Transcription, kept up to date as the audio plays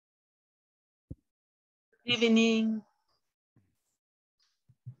Evening.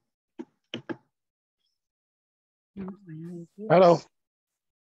 Hello.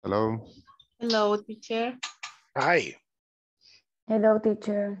 Hello. Hello, teacher. Hi. Hello,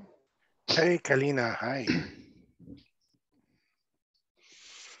 teacher. Hey, Kalina. Hi.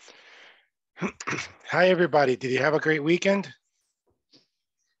 Hi, everybody. Did you have a great weekend?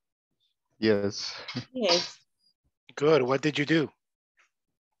 Yes. Yes. Good. What did you do?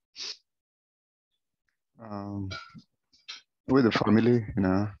 With the family,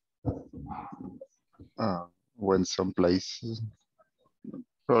 went someplace,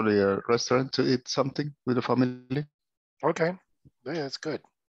 probably a restaurant to eat something with the family. Okay. Yeah, that's good.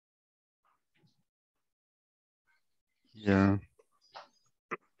 Yeah.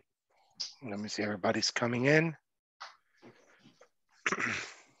 Let me see. Everybody's coming in.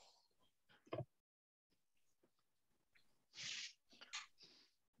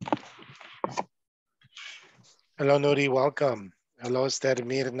 Hello, Nuri. Welcome. Hello, Esther,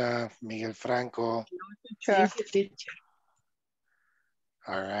 Mirna, Miguel Franco. Thank you, teacher.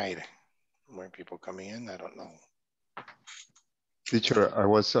 All right. More people coming in. I don't know. Teacher, I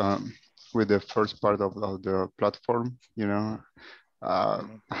was with the first part of the platform, I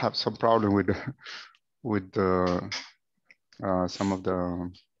have some problem with some of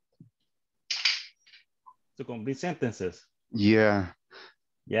the To complete sentences. yeah.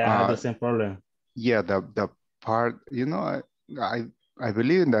 Yeah, I have the same problem. Yeah, the part, I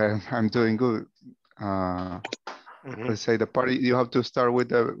believe that I'm doing good. Let's say the part you have to start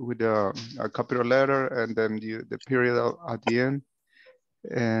with a capital letter and then the period at the end,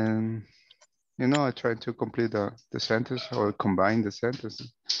 and I try to complete the sentence or combine the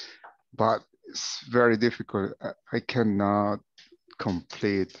sentences, but it's very difficult. I cannot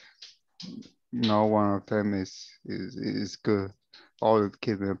complete. No one of them is good. All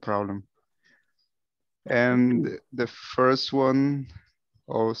give me a problem. And the first one,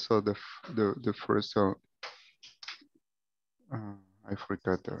 also the first, I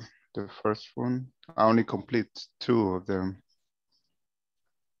forgot the first one. I only complete 2 of them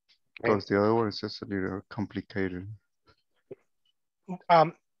because the other one is just a little complicated.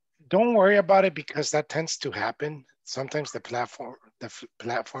 Don't worry about it because that tends to happen. Sometimes the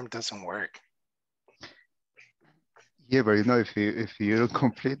platform doesn't work. Yeah, but if you don't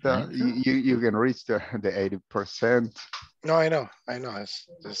complete that, you can reach the 80%. No, I know. It's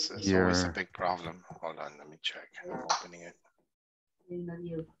always a Yeah. big problem. Hold on, let me check. I'm opening it.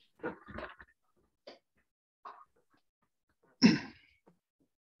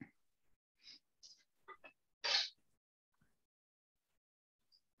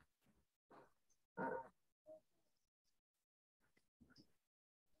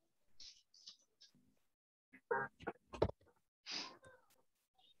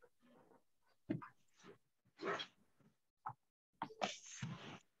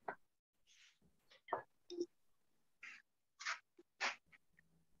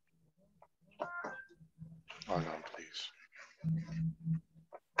 Hold on, please.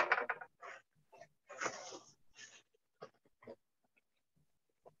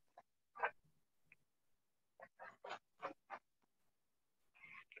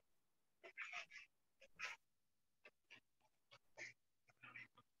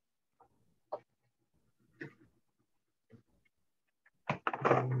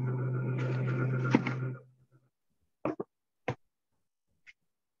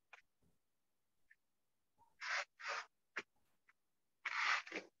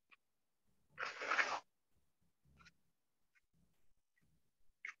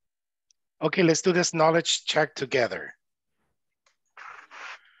 Okay, let's do this knowledge check together.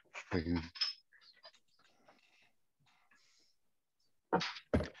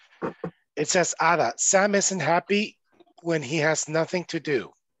 It says, Ada, Sam isn't happy when he has nothing to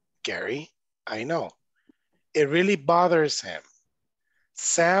do. Gary, I know. It really bothers him.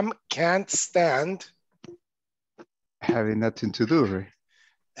 Sam can't stand having nothing to do, right?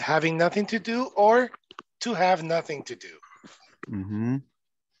 Having nothing to do or to have nothing to do. Mm-hmm.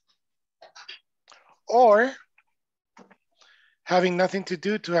 Or having nothing to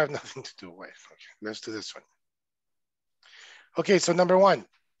do to have nothing to do. Wait, okay, let's do this one. Okay, so number 1,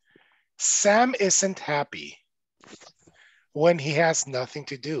 Sam isn't happy when he has nothing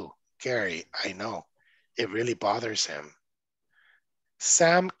to do. Gary, I know. It really bothers him.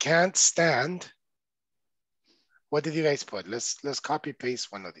 Sam can't stand. What did you guys put? Let's copy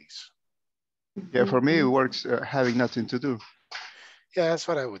paste one of these. Yeah, for me it works having nothing to do. Yeah, that's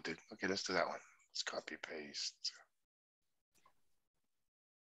what I would do. Okay, let's do that one. Let's copy paste.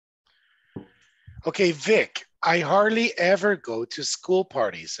 Okay, Vic, I hardly ever go to school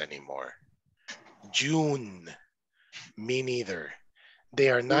parties anymore. June. Me neither. They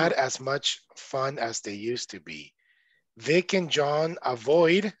are not as much fun as they used to be. Vic and John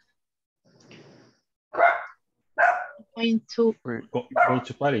avoid Going to Going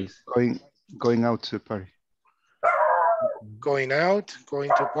to Paris. Going out to party. going out, going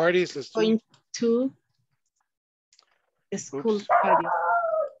to parties. Let's do. going to school Oops. party.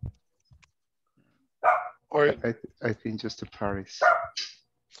 Or I think just to Paris.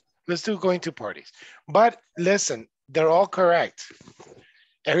 let's do going to parties. But listen, they're all correct.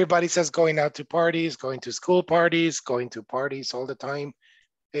 Everybody says going out to parties, going to school parties, going to parties all the time.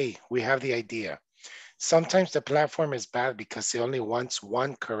 Hey, we have the idea. Sometimes the platform is bad because it only wants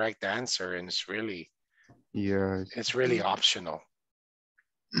one correct answer and it's really optional.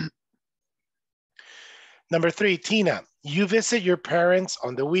 Number 3, Tina, you visit your parents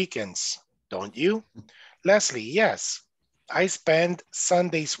on the weekends, don't you? Leslie, yes, I spend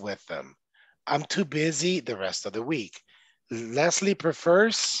Sundays with them. I'm too busy the rest of the week. Leslie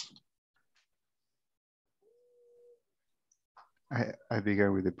prefers? I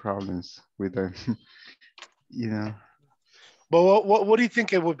began with the problems with the, you know. But what do you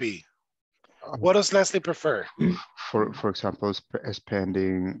think it would be? What does Leslie prefer? For example,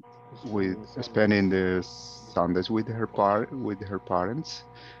 spending the Sundays with her parents,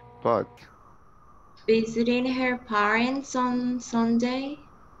 but visiting her parents on Sunday,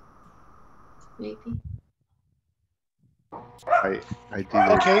 maybe. I did it.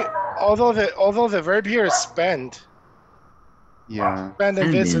 Okay, although the verb here is spend. Yeah. Spend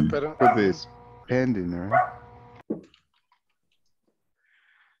and visit, Spending. but Could be spending, right?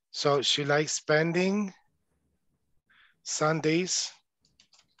 so she likes spending Sundays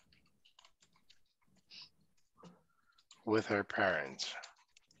with her parents.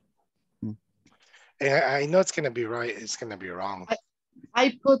 Hmm. And I know it's gonna be right, it's gonna be wrong.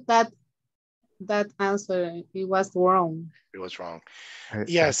 I put that answer. It was wrong. It was wrong. I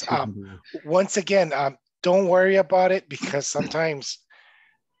Yes, shouldn't do it. once again, don't worry about it because sometimes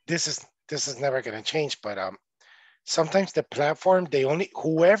this is never gonna change, but sometimes the platform,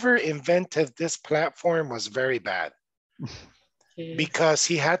 whoever invented this platform was very bad because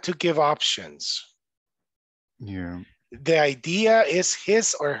he had to give options. Yeah. The idea is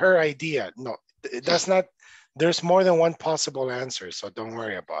his or her idea. No, that's not, there's more than one possible answer, so don't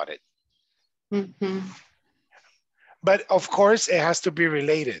worry about it. Mm-hmm. But of course, it has to be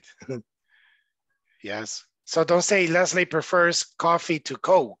related. Yes. So don't say Leslie prefers coffee to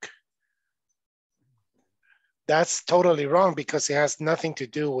Coke. That's totally wrong because it has nothing to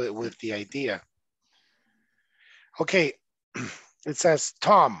do with the idea. Okay, it says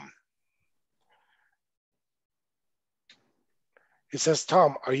Tom. It says,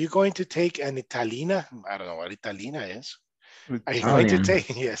 Tom, are you going to take an Italina? I don't know what Italina is. Are you going to Italian.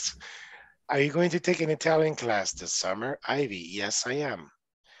 take, yes. Are you going to take an Italian class this summer? Ivy, yes, I am.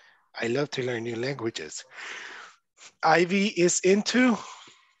 I love to learn new languages. Ivy is into?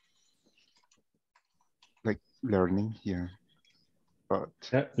 Like learning, yeah. But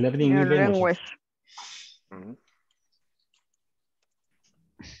Learning new languages. Mhm.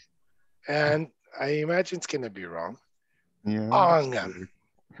 And I imagine it's going to be wrong. yeah.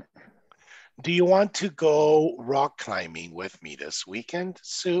 Do you want to go rock climbing with me this weekend,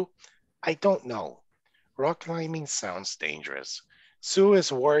 Sue? I don't know. Rock climbing sounds dangerous. Sue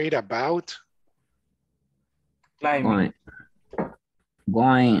is worried about Going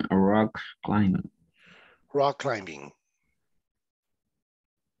rock climbing. rock climbing.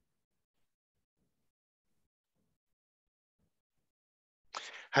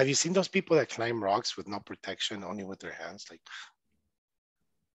 Have you seen those people that climb rocks with no protection, only with their hands? Like,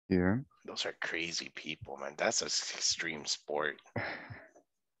 Yeah. those are crazy people, man. That's an extreme sport.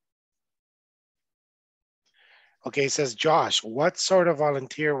 Okay, it says, Josh, what sort of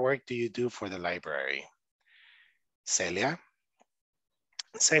volunteer work do you do for the library? Celia?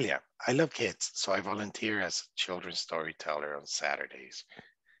 Celia, I love kids, so I volunteer as a children's storyteller on Saturdays.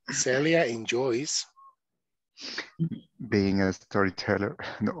 Celia enjoys Being a storyteller.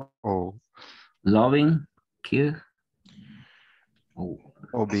 No. Loving kids. Oh.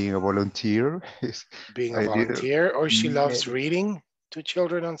 Or being a volunteer. being a volunteer, or she loves reading to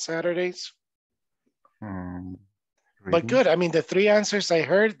children on Saturdays. But good, I mean, the 3 answers I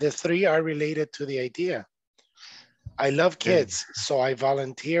heard, the 3 are related to the idea. I love kids, so I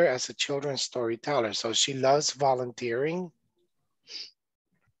volunteer as a children's storyteller. So she loves volunteering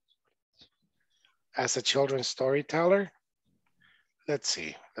as a children's storyteller. Let's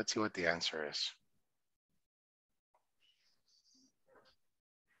see what the answer is.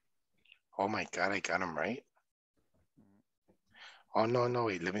 Oh my God, I got them right. Oh, no,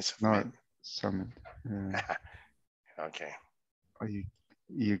 wait, let me submit. No, submit. Okay. Oh,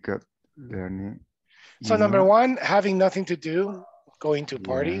 you got learning. So number one, having nothing to do, going to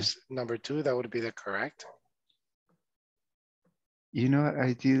parties. Number two, that would be the correct. You know,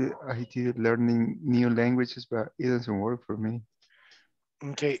 I did learning new languages, but it doesn't work for me.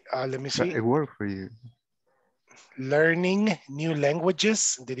 Okay, let me see. But it worked for you. Learning new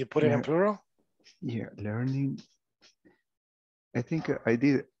languages. Did you put it in plural? Yeah, learning. I think I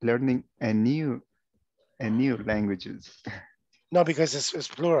did learning a new languages. No, because it's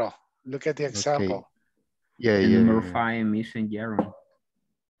plural. Look at the example. Okay. Yeah, Number 5, missing Jaron.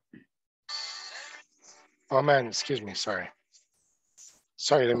 Oh man, excuse me, sorry.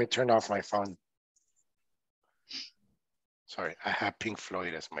 Sorry, let me turn off my phone. Sorry, I have Pink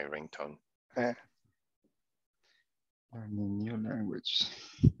Floyd as my ringtone. Learning new language.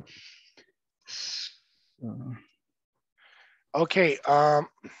 Okay,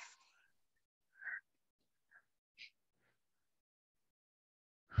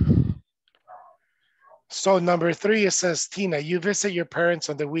 so number 3, it says, Tina, you visit your parents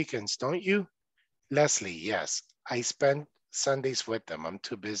on the weekends, don't you? Leslie, yes, I spend Sundays with them. I'm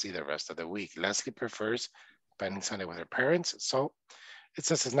too busy the rest of the week. Leslie prefers spending Sunday with her parents. So it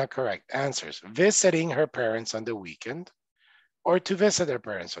says it's not correct. Answers, visiting her parents on the weekend, or to visit her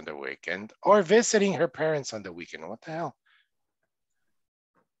parents on the weekend, or visiting her parents on the weekend. What the hell?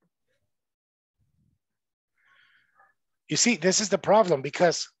 You see, this is the problem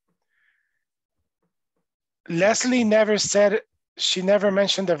because Leslie never said, she never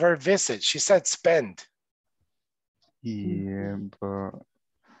mentioned the verb visit. She said spend. Yeah, but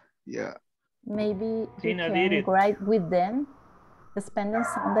yeah. Maybe you Tina did can it. write with them, spending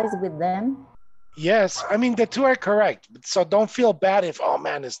Sundays with them. Yes, I mean, the two are correct. So don't feel bad if, oh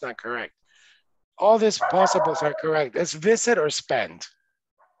man, it's not correct. All these possibles are correct. It's visit or spend.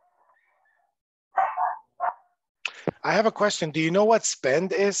 I have a question. Do you know what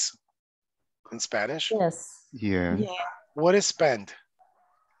spend is in Spanish? Yes. Yeah. What is spend?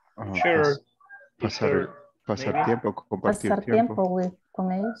 Sure. Pasar Maybe. tiempo, compartir Pasar tiempo. tiempo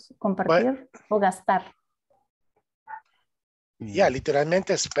con ellos, compartir o gastar. Yeah,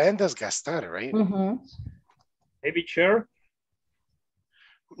 literalmente spend is gastar, right? Maybe sure.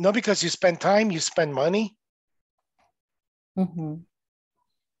 No, because you spend time, you spend money. Maybe,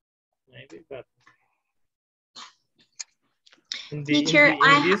 but in Teacher,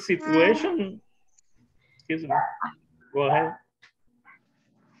 this situation, excuse me, go ahead.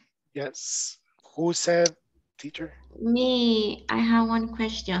 Yes. Who said, teacher? Me, I have one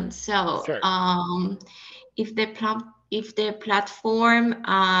question. So, Sure. if the platform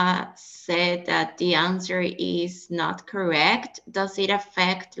said that the answer is not correct, does it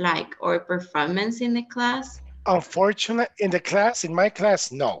affect like our performance in the class? Unfortunately, in the class, in my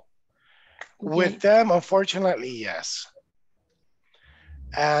class, no. Okay. With them, unfortunately, yes.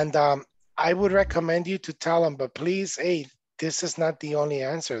 And I would recommend you to tell them, but please, hey, this is not the only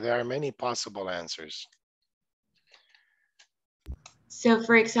answer. There are many possible answers. So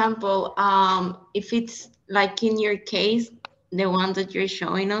for example, if it's like in your case, the one that you're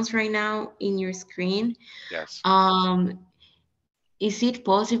showing us right now in your screen, yes. Is it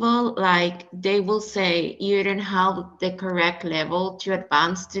possible, like they will say you don't have the correct level to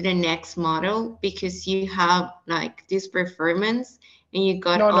advance to the next model because you have like this performance and you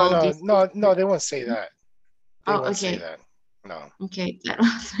got No, they won't say that. They won't say okay. that. No. Okay, that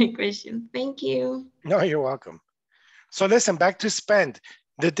was my question. Thank you. No, you're welcome. So listen, back to spend.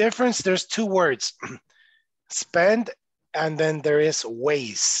 The difference, there's two words, spend, and then there is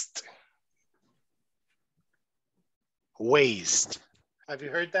waste. Waste. Have you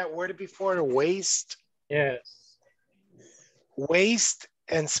heard that word before, waste? Yes. Waste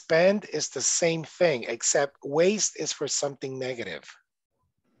and spend is the same thing, except waste is for something negative.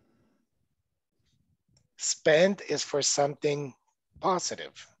 Spend is for something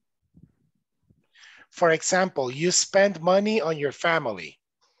positive. For example, you spend money on your family,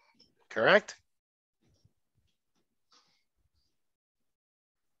 correct?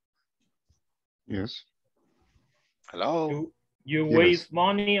 Yes. Hello? You Yes. waste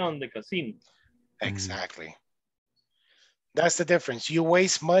money on the casino. Exactly. That's the difference. You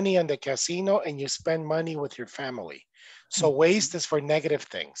waste money on the casino and you spend money with your family. So waste is for negative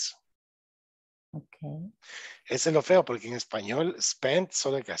things. Okay. Eso es lo feo porque en español spend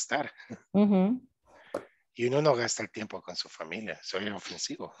solo es gastar. Y uno no gasta el tiempo con su familia. Soy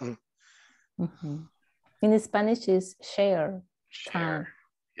ofensivo. In Spanish is share. Share.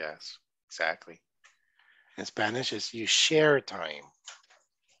 Yes, exactly. In Spanish is you share time.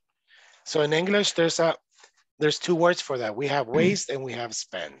 So in English, there's two words for that. We have waste and we have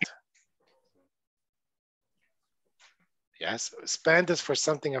spend. Yes, spend is for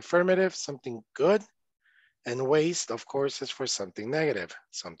something affirmative, something good, and waste, of course, is for something negative,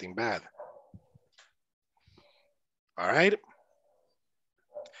 something bad. All right.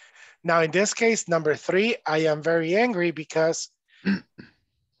 Now, in this case, number 3, I am very angry because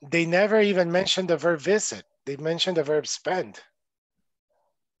they never even mentioned the verb visit. They mentioned the verb spend.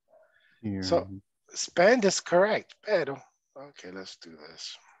 Yeah. So spend is correct, pero, okay, let's do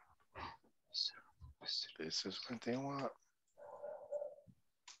this. This is what they want.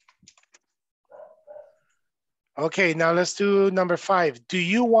 Okay, now let's do number 5. Do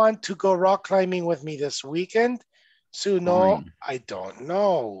you want to go rock climbing with me this weekend? Sue, no, Fine. I don't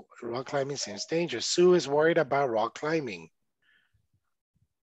know. Rock climbing seems dangerous. Sue is worried about rock climbing.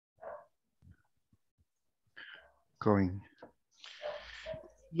 Going.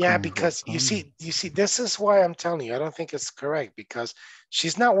 Yeah, Going because rock you see, this is why I'm telling you, I don't think it's correct because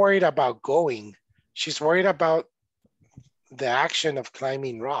she's not worried about going. She's worried about the action of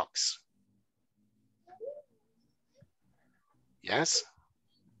climbing rocks. Yes?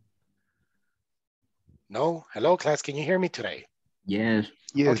 No? Hello, class, can you hear me today? Yes.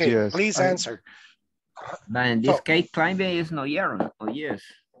 Yes, Okay, yes. please answer. But in this So- case, climbing is no gerund. Oh, yes.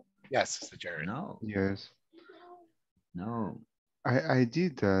 Yes, it's the gerund. No. Yes. No. I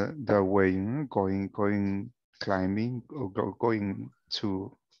did that way, you know, going climbing or going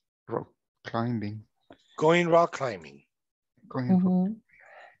to rock climbing. Going rock climbing. Going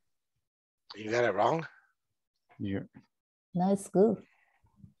You got it wrong? yeah. No, it's good.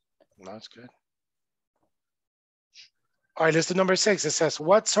 No, it's good. All right, let's do number 6. It says,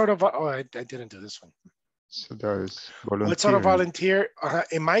 what sort of, oh, I didn't do this one. So that is volunteering. What sort of volunteer,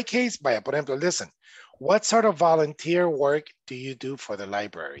 in my case, vaya, por ejemplo, listen, what sort of volunteer work do you do for the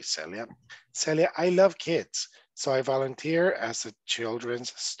library, Celia? Celia, I love kids, so I volunteer as a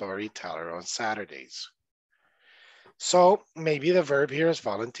children's storyteller on Saturdays. So maybe the verb here is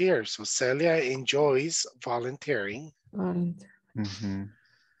volunteer. So Celia enjoys volunteering.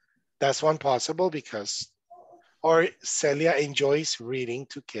 That's one possible because, or Celia enjoys reading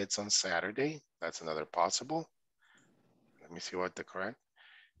to kids on Saturday. That's another possible. Let me see what the correct.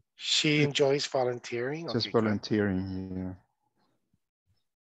 She enjoys volunteering. Just Okay, volunteering, yeah.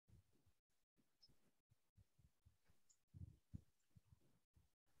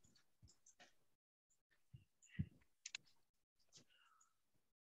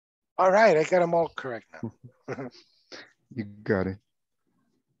 all right, I got them all correct now. You got it.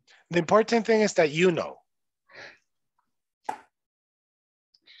 The important thing is that you know.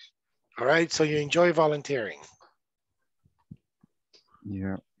 All right, so you enjoy volunteering.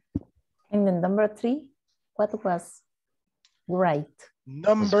 Yeah. And then number 3, what was right?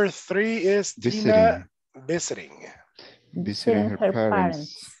 Number 3 is Tina visiting. Visiting her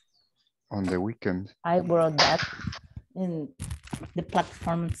parents on the weekend. I wrote that and the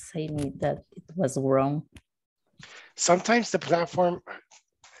platform saying me that it was wrong. Sometimes the platform,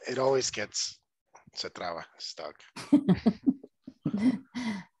 it always gets se traba, stuck.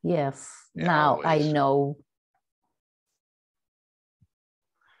 Yes, Yeah, now always. I know.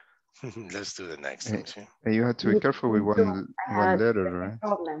 Let's do the next one. And you have to be careful with one letter, right?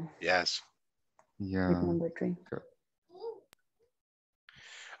 Problem. Yes. Yeah. With number 3.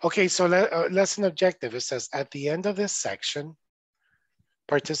 Okay, so lesson objective, it says at the end of this section,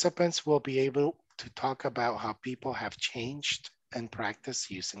 participants will be able to talk about how people have changed and practice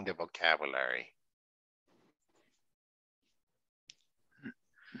using the vocabulary.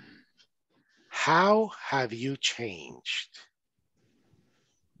 How have you changed?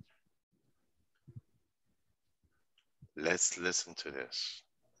 Let's listen to this.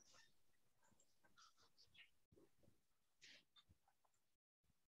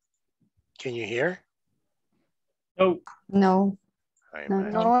 Can you hear? No. No. Hi, No,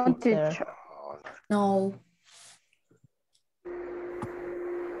 man. no, teacher. Oh, No.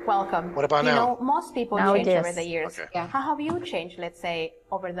 Welcome. what about You now? know, most people Now, change over yes. the years. Okay. Yeah. How have you changed, let's say,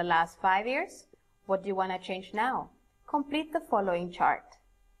 over the last 5 years? What do you want to change now? Complete the following chart.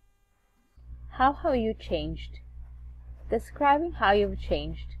 How have you changed? Describing how you've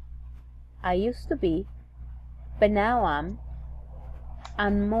changed. I used to be, but now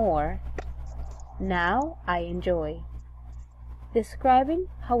I'm more. Now I enjoy. Describing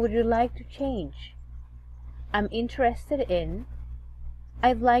how would you like to change. I'm interested in.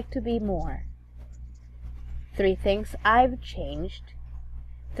 I'd like to be more. 3 things I've changed.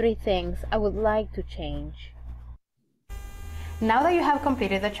 3 things I would like to change. Now that you have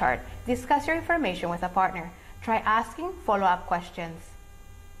completed the chart, discuss your information with a partner. Try asking follow-up questions.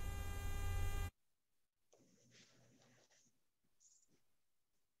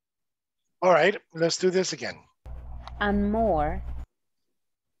 All right, let's do this again. and more.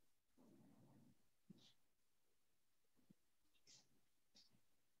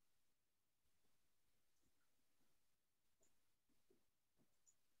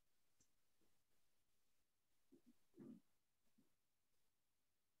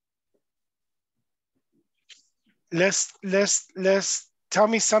 Let's tell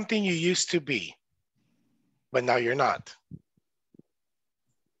me something you used to be, but now you're not.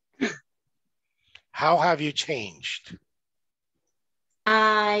 How have you changed?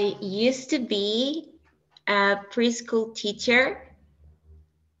 I used to be a preschool teacher.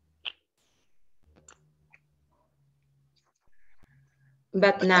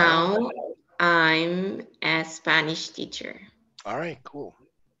 But now I'm a Spanish teacher. All right, cool.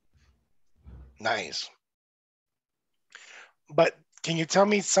 Nice. But can you tell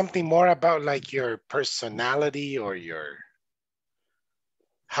me something more about like your personality or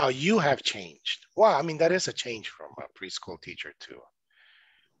how you have changed? Well, I mean, that is a change from a preschool teacher too.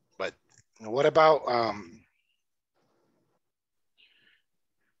 But what about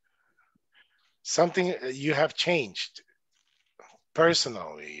something you have changed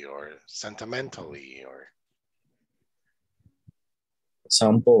personally or sentimentally or?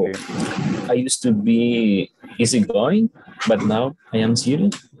 Example, I used to be easygoing, but now I am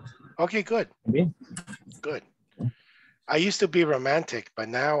serious. Okay, good. Yeah. Good. I used to be romantic, but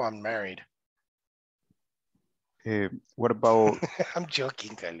now I'm married. What about? I'm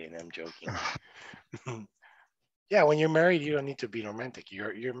joking, Kalin. I'm joking. Yeah, when you're married, you don't need to be romantic.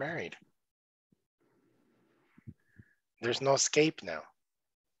 You're married. There's no escape now.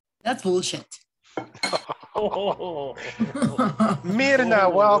 That's bullshit. Mirna,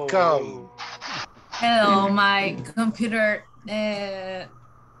 welcome. Hello, my computer. I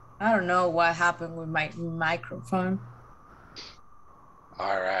don't know what happened with my microphone.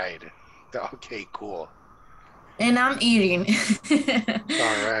 All right. Okay, cool. And I'm eating.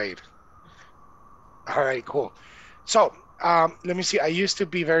 All right. All right, cool. So let me see. I used to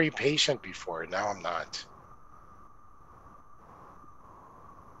be very patient before. Now I'm not.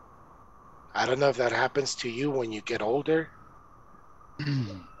 I don't know if that happens to you when you get older.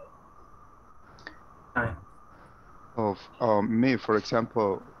 Of me, for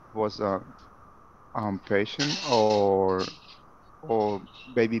example, was patient, or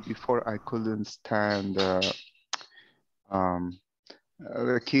maybe before I couldn't stand the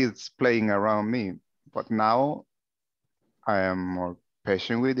kids playing around me, but now I am more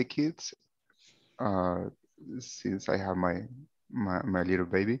patient with the kids since I have my little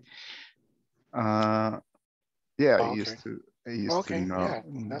baby. Yeah, I used to know. Yeah,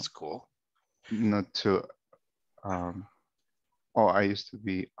 that's cool. Not to I used to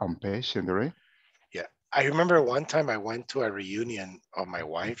be impatient, right? Yeah, I remember one time I went to a reunion of my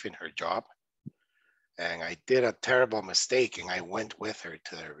wife in her job, and I did a terrible mistake, and I went with her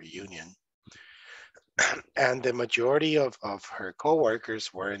to the reunion. And the majority of her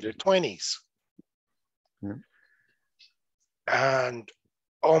coworkers were in their 20s. Yeah. And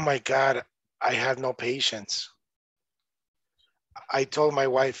oh my God, I had no patience. I told my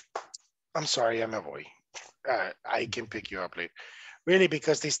wife, I'm sorry, I'm a boy. I can pick you up later. Really,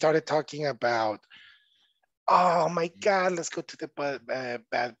 because they started talking about, oh my God, let's go to the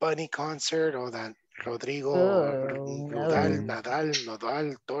Bad Bunny concert, or that Rodrigo,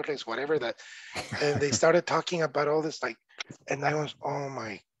 Nadal, Torres, whatever that. And they started talking about all this, like, and I was, oh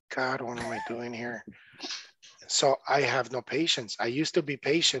my God, what am I doing here? So I have no patience. I used to be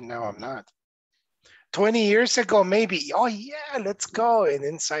patient, now I'm not. 20 years ago, maybe, oh yeah, let's go. And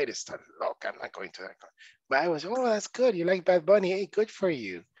inside it started, look, I'm not going to that. But I was, oh, that's good. You like Bad Bunny? Hey, good for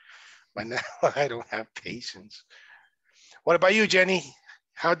you. But now I don't have patience. What about you, Jenny?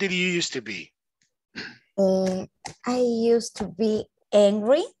 How did you used to be? I used to be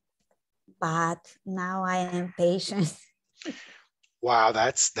angry, but now I am patient. Wow,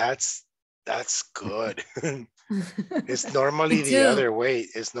 that's good. It's normally the other way.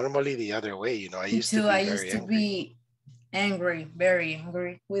 It's normally the other way. You know, I used to be angry, very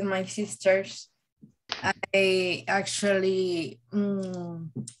angry with my sisters. I actually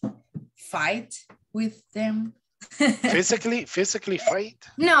fight with them. Physically fight?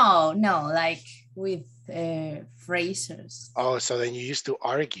 No, like with phrases. Oh, so then you used to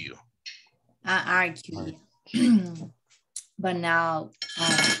argue. I argue. But now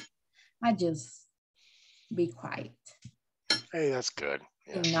I just be quiet. Hey, that's good.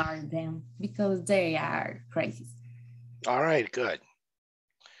 Yeah. Ignore them because they are crazy. All right, good.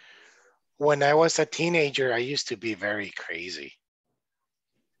 When I was a teenager, I used to be very crazy.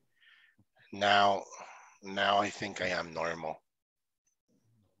 Now I think I am normal.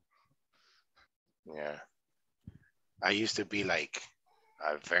 Yeah. I used to be like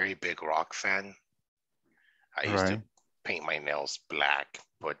a very big rock fan. I used to paint my nails black,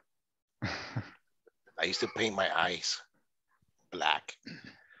 but I used to paint my eyes black.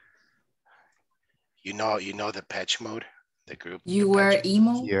 You know the Patch Mode, the group. You were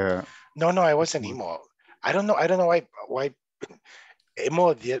emo? Yeah. No, I wasn't emo. I don't know why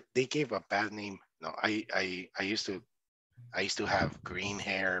emo, they gave a bad name. No, I used to have green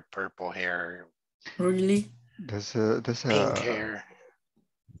hair, purple hair. Really? There's pink hair.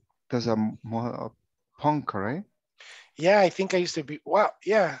 There's a punk, right? Yeah, I think I used to be. Well,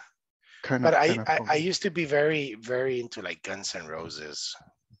 yeah. But I I used to be very, very into like Guns N' Roses,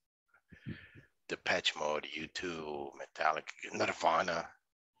 Depeche Mode, U2, Metallica, Nirvana,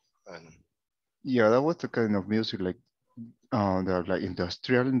 and yeah, that was the kind of music like the like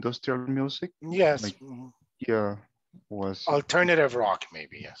industrial music. Yes. Like, yeah, was alternative rock,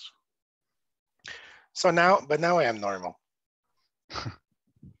 maybe, yes. So now I am normal.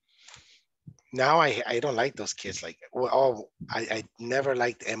 Now I don't like those kids. Like, well, I never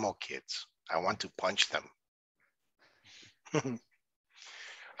liked emo kids. I want to punch them.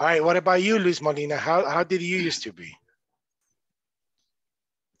 All right, what about you, Luis Molina? How did you used to be?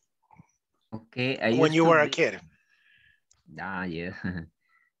 Okay, when you were a kid. Yeah.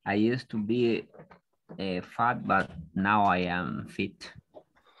 I used to be fat, but now I am fit.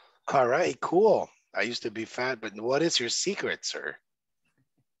 All right, cool. I used to be fat, but what is your secret, sir?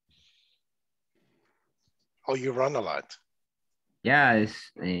 Oh, you run a lot. Yeah,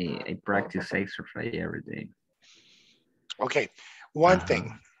 I practice exercise every day. Okay, one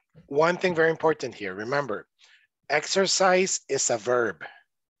thing very important here. Remember, exercise is a verb.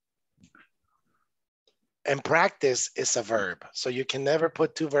 And practice is a verb. So you can never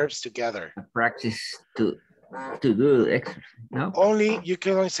put two verbs together. Practice to do exercise, no? You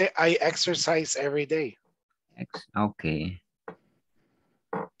can only say, I exercise every day. Okay.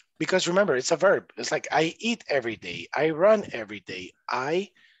 Because remember, it's a verb. It's like I eat every day. I run every day. I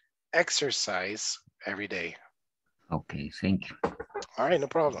exercise every day. Okay, thank you. All right, no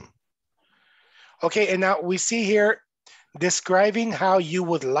problem. Okay, and now we see here describing how you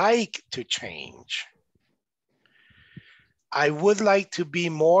would like to change. I would like to be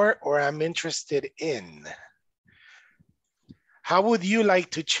more, or I'm interested in. How would you like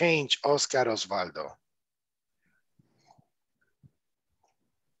to change, Oscar Osvaldo?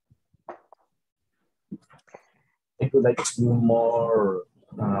 I would like to be more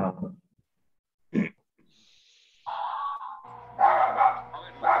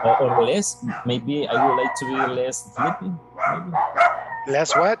or less. Maybe I would like to be less sleepy. Maybe.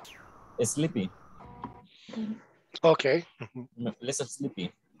 Less what? Sleepy. Okay. Less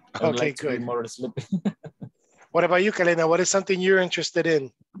sleepy. I would like to be more sleepy. What about you, Kalena? What is something you're interested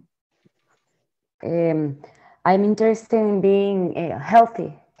in? I'm interested in being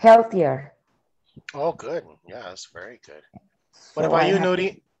healthier. Oh, good. Yeah, that's very good. What about you,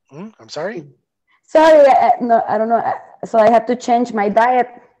 Nuri? I'm sorry? Sorry, no, I don't know. So I have to change my diet.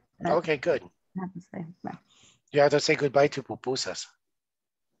 Okay, good. You have to say goodbye to pupusas.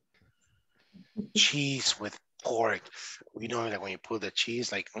 Cheese with pork. You know, like when you pull the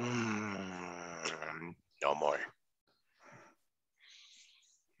cheese, like, no more.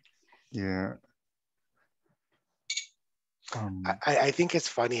 Yeah. I think it's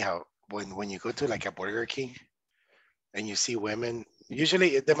funny how when you go to like a Burger King and you see women,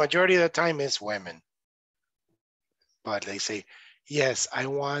 usually the majority of the time is women, but they say, yes, I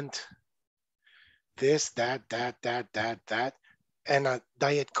want this, that, and a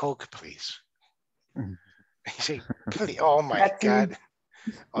Diet Coke, please. You say, please, oh my God.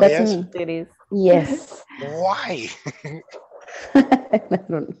 Oh, That's yes? me. It is. Yes. Why?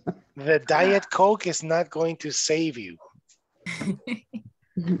 The Diet Coke is not going to save you.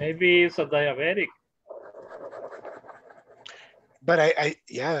 Maybe it's a diabetic. But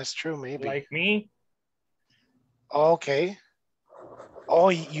yeah, that's true, maybe. Like me. Okay. Oh,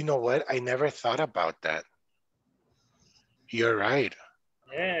 you know what? I never thought about that. You're right.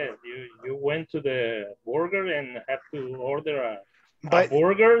 Yeah, you went to the burger and have to order a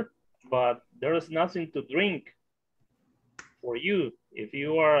burger, but there's nothing to drink for you. If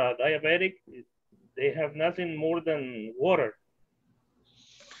you are a diabetic, they have nothing more than water.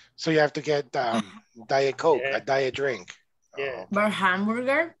 So you have to get Diet Coke, a diet drink. Yeah. But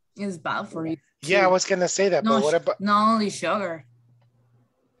hamburger is bad for you. Yeah, I was gonna say that, but what about not only sugar?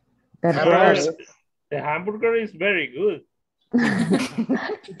 hamburgers? The hamburger is very good.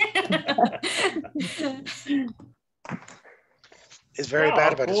 It's very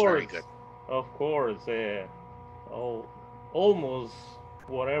bad, but it's very good. Of course. Almost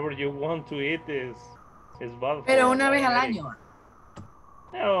whatever you want to eat is It's bad. Pero una vez al año.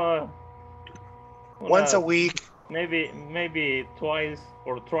 Once a week. Maybe twice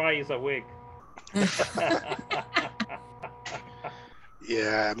or thrice a week.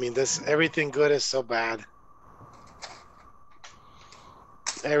 Yeah, I mean, everything good is so bad.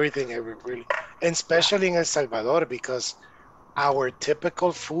 Everything really, and especially in El Salvador, because our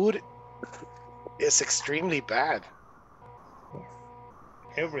typical food is extremely bad.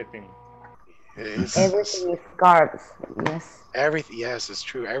 Everything. Everything is carbs. Yes. Everything. Yes, it's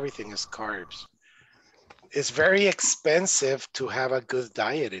true. Everything is carbs. It's very expensive to have a good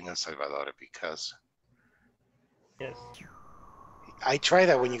diet in El Salvador because. Yes. I try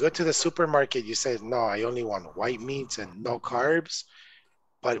that when you go to the supermarket, you say, no, I only want white meats and no carbs.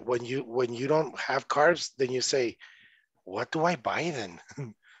 But when you don't have carbs, then you say, what do I buy then?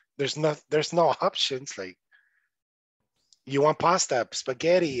 there's no options. Like, you want pasta,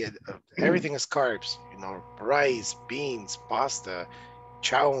 spaghetti, everything is carbs, you know, rice, beans, pasta,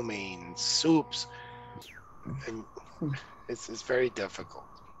 chow mein, soups. And it's very difficult.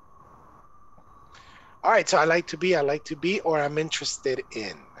 All right, so I like to be, or I'm interested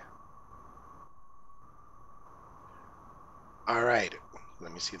in. All right,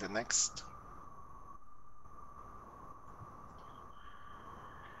 let me see the next.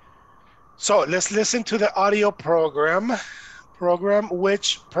 So let's listen to the audio program.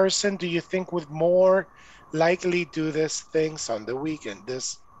 Which person do you think would more likely do these things on the weekend?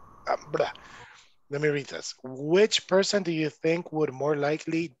 Let me read this. Which person do you think would more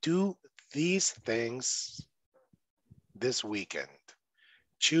likely do these things this weekend?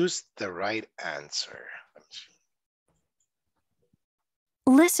 Choose the right answer.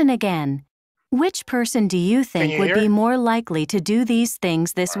 Listen again. Which person do you think would be more likely to do these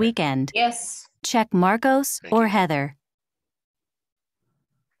things this weekend? Yes. Check Marcos or Heather.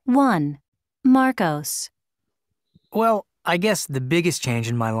 1. Marcos. Well, I guess the biggest change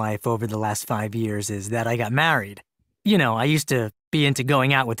in my life over the last 5 years is that I got married. You know, I used to be into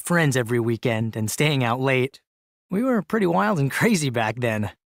going out with friends every weekend and staying out late. We were pretty wild and crazy back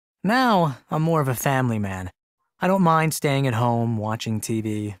then. Now, I'm more of a family man. I don't mind staying at home, watching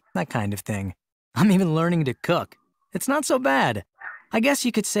TV, that kind of thing. I'm even learning to cook. It's not so bad. I guess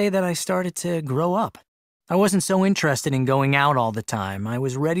you could say that I started to grow up. I wasn't so interested in going out all the time. I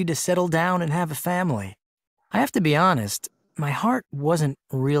was ready to settle down and have a family. I have to be honest, my heart wasn't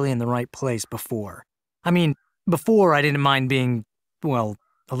really in the right place before. I mean, before I didn't mind being, well,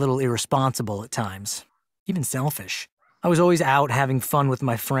 a little irresponsible at times, even selfish. I was always out having fun with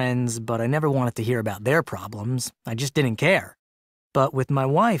my friends, but I never wanted to hear about their problems. I just didn't care. But with my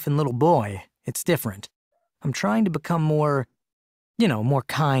wife and little boy, it's different. I'm trying to become more, more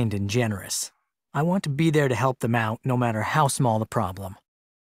kind and generous. I want to be there to help them out, no matter how small the problem.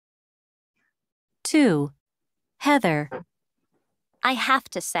 2. Heather. I have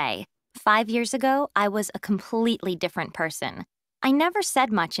to say, 5 years ago, I was a completely different person. I never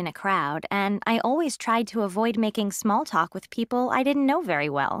said much in a crowd, and I always tried to avoid making small talk with people I didn't know very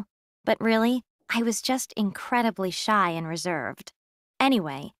well. But really, I was just incredibly shy and reserved.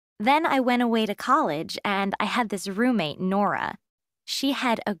 Anyway, then I went away to college, and I had this roommate, Nora. She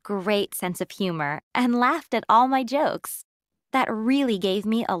had a great sense of humor and laughed at all my jokes. That really gave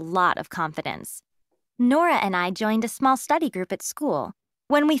me a lot of confidence. Nora and I joined a small study group at school.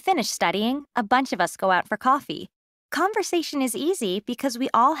 When we finish studying, a bunch of us go out for coffee. Conversation is easy because we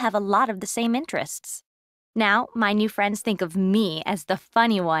all have a lot of the same interests. Now, my new friends think of me as the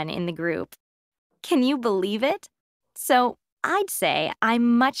funny one in the group. Can you believe it? So, I'd say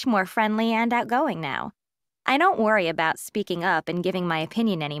I'm much more friendly and outgoing now. I don't worry about speaking up and giving my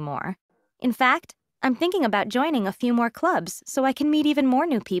opinion anymore. In fact, I'm thinking about joining a few more clubs so I can meet even more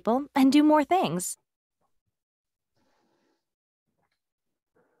new people and do more things.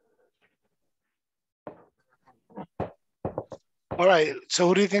 All right, so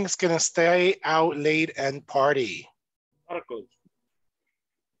who do you think is gonna stay out late and party? Marcos.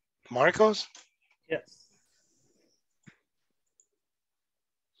 Marcos? Yes.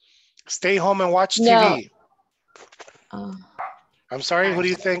 Stay home and watch TV. I'm sorry, who do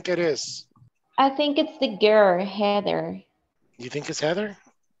you think it is? I think it's the girl, Heather. You think it's Heather?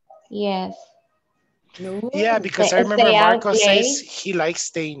 Yes. Yeah, because I remember Marcos says he likes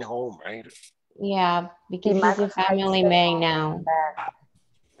staying home, right? Yeah, because he's a family man now.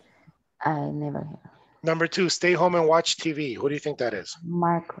 I never heard. Number 2, stay home and watch TV. Who do you think that is?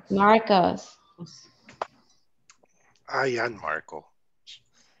 Marcos. Marcos. Ayan, Marco.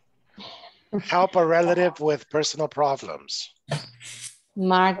 Help a relative with personal problems.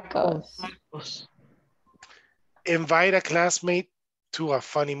 Marcos. Invite a classmate to a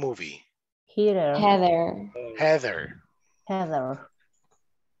funny movie. Heather. Heather. Heather. Heather.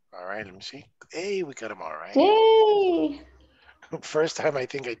 All right, let me see. Hey, we got them all right. Yay! First time I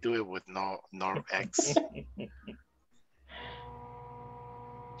think I do it with no X.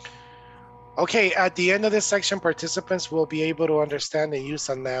 Okay, at the end of this section, participants will be able to understand and use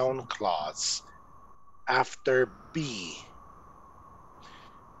a noun clause after be.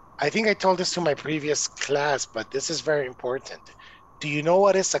 I think I told this to my previous class, but this is very important. Do you know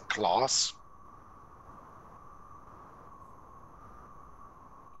what is a clause?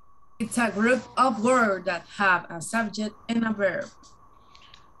 It's a group of words that have a subject and a verb.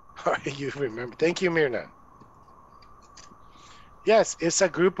 All right, you remember. Thank you, Mirna. Yes, it's a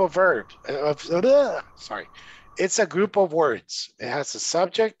group of verbs. Sorry. It's a group of words. It has a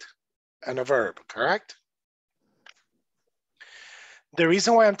subject and a verb, correct? The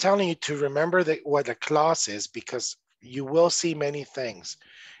reason why I'm telling you to remember what a clause is, because you will see many things.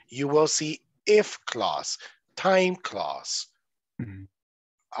 You will see if clause, time clause,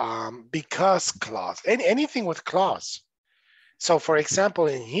 because clause, anything with clause. So for example,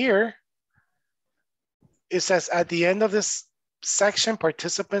 in here, it says at the end of this section,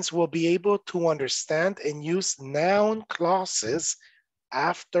 participants will be able to understand and use noun clauses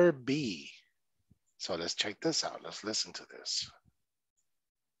after be. So let's check this out. Let's listen to this.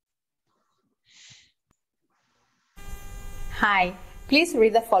 Hi, please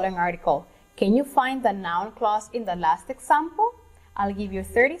read the following article. Can you find the noun clause in the last example? I'll give you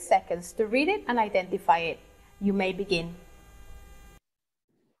 30 seconds to read it and identify it. You may begin.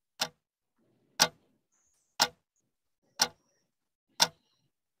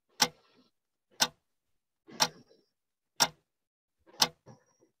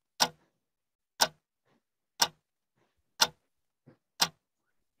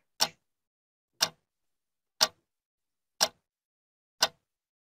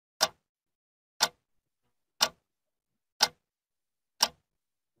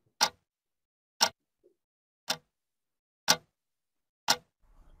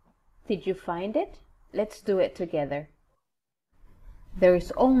 Did you find it? Let's do it together. There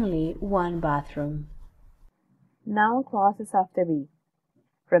is only one bathroom. Noun clauses after be.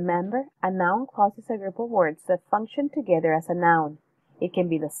 Remember, a noun clause is a group of words that function together as a noun. It can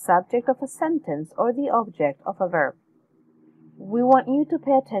be the subject of a sentence or the object of a verb. We want you to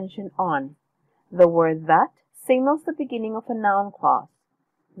pay attention on the word that signals the beginning of a noun clause.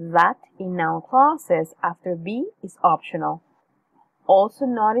 That in noun clauses after be is optional. Also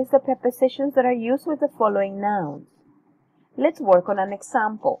notice the prepositions that are used with the following nouns. Let's work on an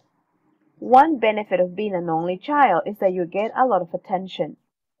example. One benefit of being an only child is that you get a lot of attention.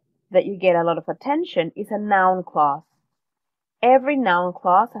 That you get a lot of attention is a noun clause. Every noun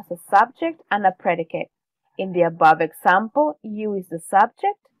clause has a subject and a predicate. In the above example, you is the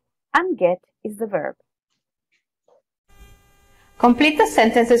subject and get is the verb. Complete the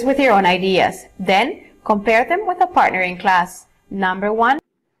sentences with your own ideas. Then compare them with a partner in class. Number 1.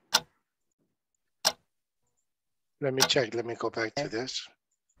 Let me check. Let me go back to this.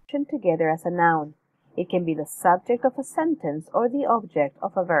 Together as a noun. It can be the subject of a sentence or the object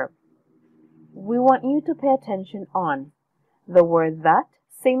of a verb. We want you to pay attention on the word that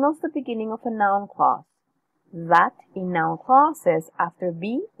signals the beginning of a noun clause. That in noun clauses after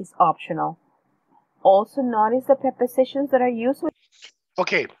be is optional. Also notice the prepositions that are used with.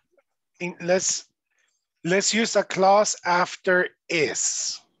 Okay, let's use a clause after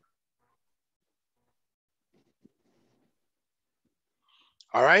is.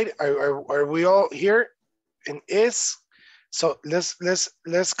 All right, are we all here in is? So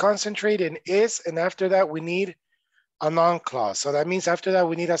let's concentrate in is, and after that we need a noun clause. So that means after that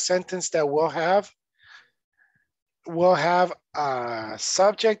we need a sentence that will have a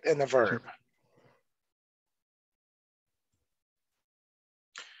subject and a verb.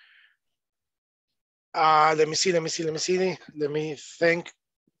 Let me see. Let me think.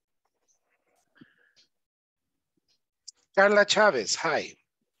 Carla Chavez, hi.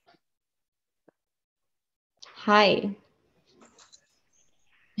 Hi.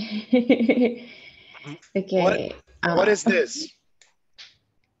 Okay. What is this?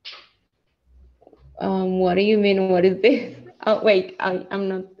 What do you mean? What is this? Oh, wait. I'm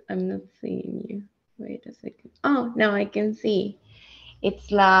not seeing you. Wait a second. Oh, now I can see.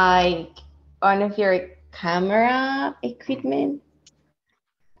 It's like one of your camera equipment.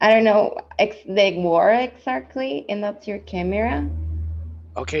 I don't know the word exactly, and that's your camera.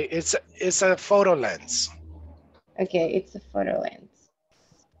 Okay, it's a photo lens. Okay, it's a photo lens.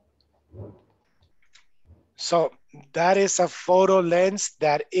 So that is a photo lens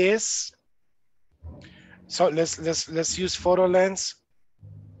that is. So let's use photo lens.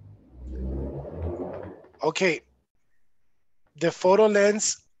 Okay. The photo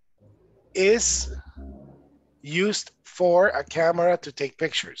lens is used for a camera to take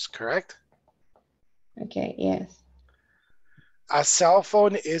pictures, correct? Okay, yes. A cell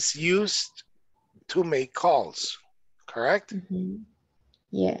phone is used to make calls, correct? Mm-hmm.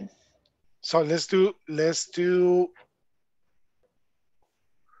 Yes. So let's do,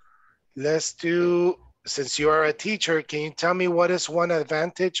 since you are a teacher, can you tell me what is one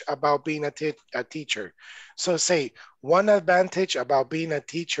advantage about being a teacher? So say, one advantage about being a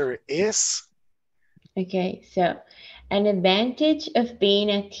teacher is? Okay, so an advantage of being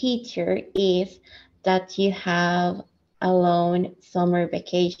a teacher is that you have a long summer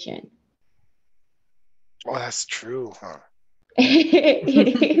vacation. Oh, that's true, huh?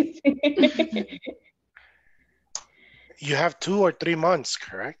 It is. You have 2 or 3 months,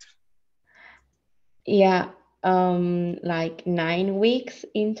 correct? Yeah, like 9 weeks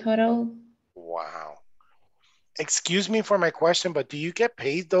in total. Wow. Excuse me for my question, but do you get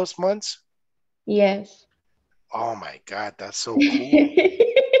paid those months? Yes. Oh my God, that's so cool.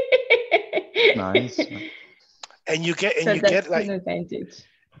 Nice. And you get, like, an advantage.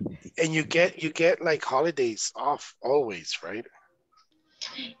 and you get like holidays off always, right?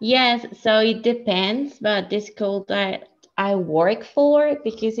 Yes, so it depends, but the school that I work for,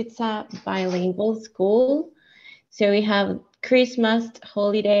 because it's a bilingual school, so we have Christmas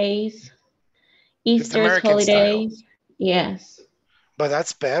holidays, Easter's holidays. Style. Yes. But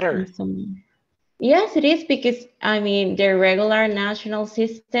that's better. Yes, it is, because I mean the regular national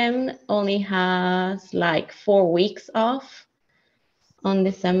system only has like 4 weeks off on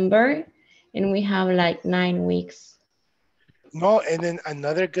December, and we have like 9 weeks. No, and then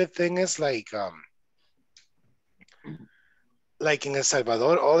another good thing is like in El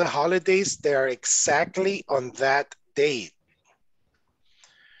Salvador, all the holidays, they are exactly on that date.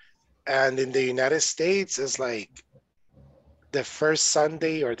 And in the United States, it's like the first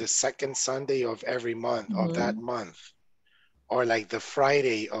Sunday or the second Sunday of every month, of that month, or like the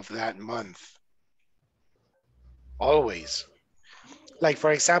Friday of that month. Always. Like,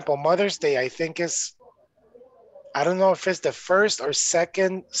 for example, Mother's Day, I think is, I don't know if it's the first or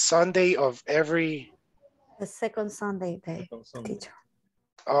second Sunday of every. The second Sunday, teacher.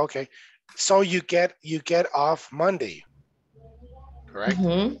 Okay. So you get off Monday, correct?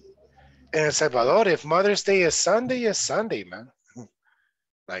 Mm-hmm. In El Salvador, if Mother's Day is Sunday, man.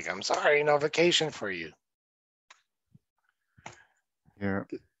 Like, I'm sorry, no vacation for you. Yeah.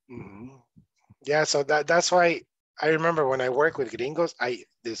 Yeah, so that's why I remember when I work with gringos,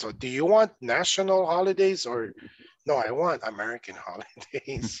 so do you want national holidays or no, I want American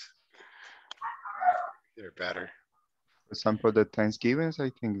holidays. They're better. For example, the Thanksgiving,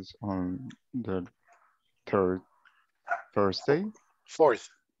 I think, is on the third Thursday. Fourth.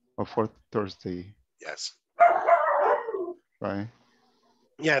 Or fourth Thursday. Yes. Right.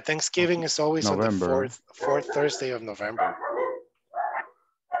 Yeah, Thanksgiving is always November. on the fourth Thursday of November.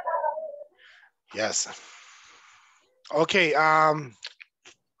 Yes. Okay,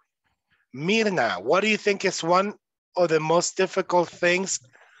 Mirna, what do you think is one of the most difficult things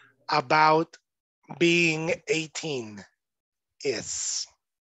about being 18 is?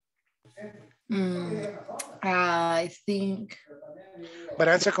 I think. But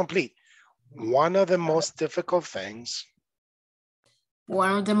answer complete. One of the most difficult things.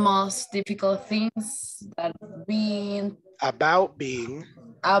 One of the most difficult things that being. About being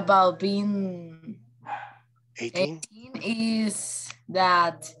 18 is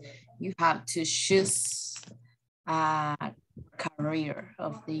that you have to choose a career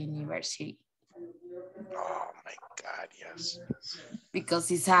of the university. Oh my God, yes.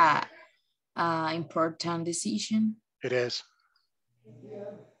 Because it's a important decision. It is.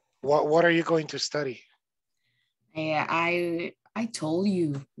 What are you going to study? I told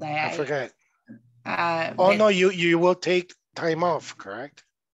you that I forgot. Oh no, you will take time off, correct?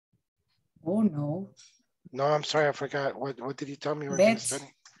 Oh no. No, I'm sorry, I forgot. What did you tell me you were going to study?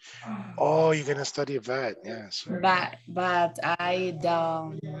 Oh, you're gonna study vet, yes. But I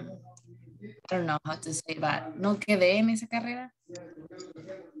don't know how to say that. No quedé en esa carrera.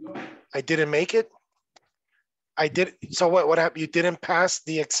 I didn't make it. I did. So what happened? You didn't pass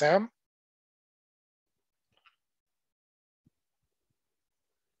the exam?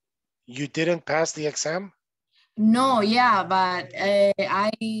 You didn't pass the exam? No, yeah, but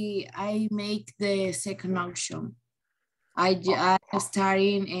I make the second option. I'm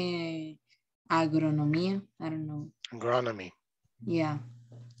studying agronomía. I don't know. Agronomy. Yeah.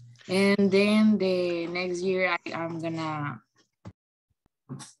 And then the next year I'm gonna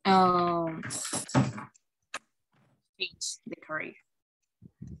change the career.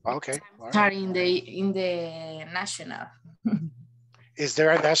 Okay. Starting in the national. Is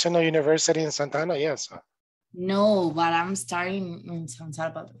there a national university in Santana? Yes. No, but I'm starting in San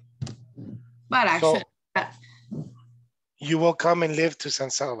Salvador. But actually, you will come and live to San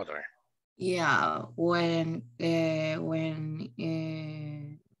Salvador. Yeah, when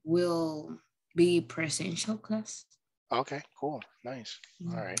will be presential class. Okay, cool, nice.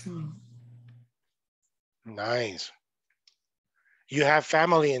 All right, nice. You have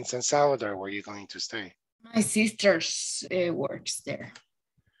family in San Salvador where you're going to stay? My sister's works there.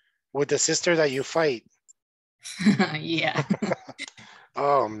 With the sister that you fight? Yeah.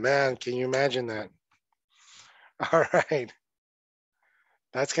 Oh man, can you imagine that? All right.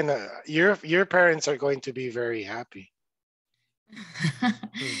 That's gonna, your parents are going to be very happy.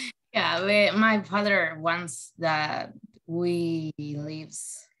 Yeah, my father wants that we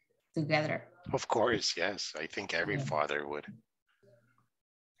lives together. Of course, yes. I think every father would.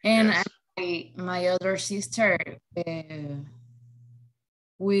 And yes. my other sister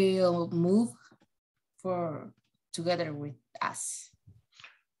will move together with us.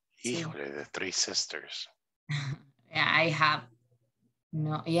 Híjole, the three sisters. Yeah,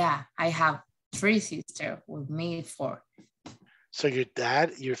 I have three sisters with me, 4. So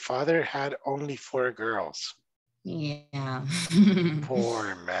your father had only 4 girls. Yeah.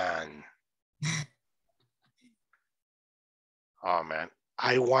 Poor man. Oh man,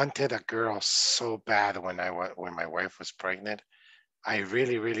 I wanted a girl so bad when my wife was pregnant. I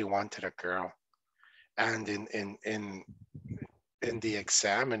really, really wanted a girl, and in the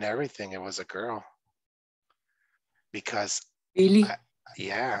exam and everything, it was a girl. Because really,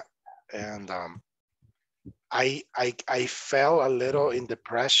 yeah, and I fell a little in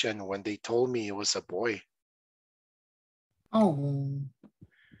depression when they told me it was a boy. Oh,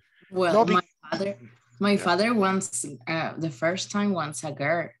 well, no, my father wants the first time wants a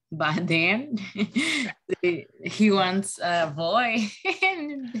girl, but then he wants a boy,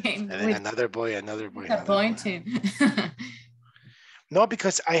 and then another boy. Disappointing. No,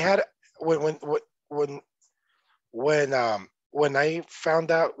 because I had when I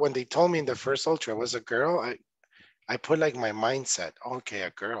found out, when they told me in the first ultra it was a girl, I put like my mindset, okay,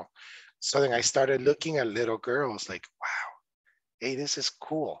 a girl. So then I started looking at little girls like, wow, hey, this is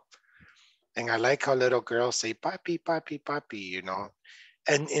cool. And I like how little girls say, papi, papi, papi, you know.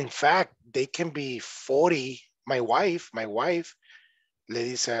 And in fact, they can be 40. My wife, le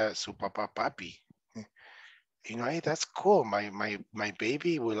dice a su papá papi. You know, hey, that's cool. My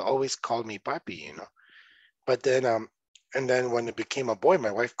baby will always call me papi, you know. But then, and then when it became a boy,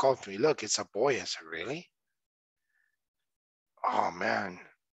 my wife called me, look, it's a boy. I said, really? Oh man.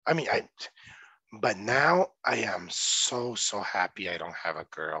 I mean, but now I am so happy I don't have a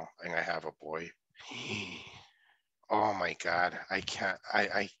girl and I have a boy. Oh my God. I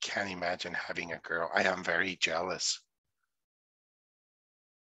can't imagine having a girl. I am very jealous.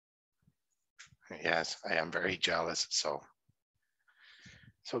 Yes, I am very jealous. So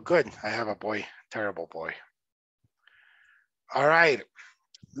good. I have a boy, terrible boy. All right.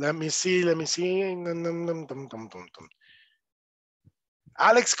 Let me see.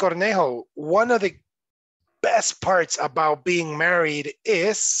 Alex Cornejo, one of the best parts about being married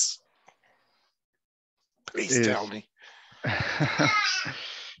is, please tell me.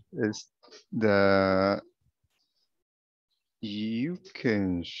 Is you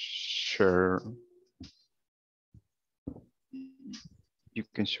can share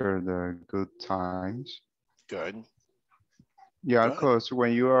the good times. Good. Yeah, because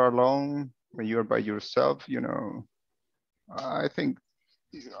when you are alone, when you are by yourself, you know, I think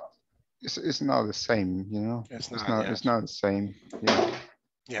it's not the same, you know. It's not the same. Yeah.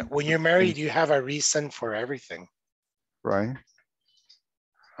 Yeah. When you're married, you have a reason for everything. Right.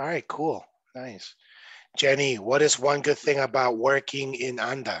 All right, cool. Nice. Jenny, what is one good thing about working in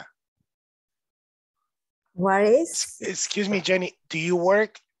ANDA? What is? Excuse me, Jenny, do you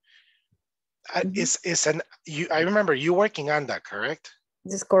work? I remember you working ANDA, correct?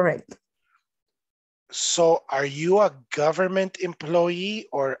 That's correct. So are you a government employee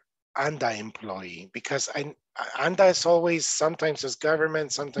or ANDA employee? Because ANDA is always, sometimes it's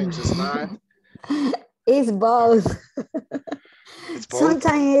government, sometimes it's not. It's both. It's both?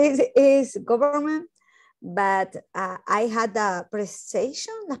 Sometimes it's government, but I had the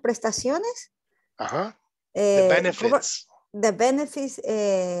prestation, las prestaciones. Uh-huh. The benefits. The benefits,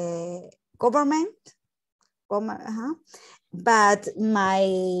 government. But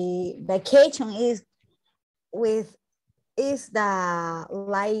my vacation is the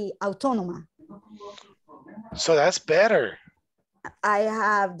like autónoma. So that's better. I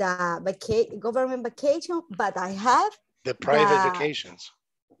have the government vacation, but I have the private vacations.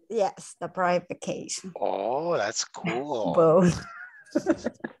 Yes, the private vacation. Oh, that's cool. Both.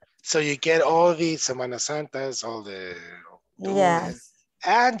 So you get all the Semana Santas, all the Yes.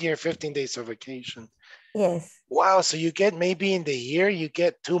 and your 15 days of vacation. Yes. Wow, so you get maybe in the year, you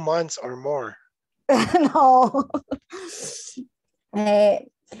get 2 months or more. No. I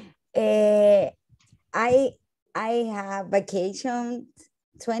have vacation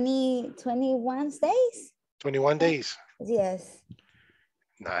 21 days. 21 days. Yes.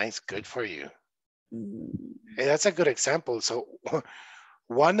 Nice, good for you. Mm. Hey, that's a good example. So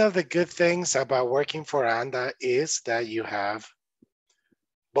one of the good things about working for ANDA is that you have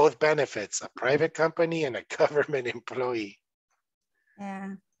both benefits, a private company and a government employee.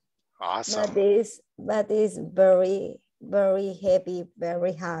 Yeah. Awesome. That is very, very heavy,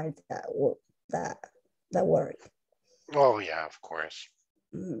 very hard, the work. Oh yeah, of course.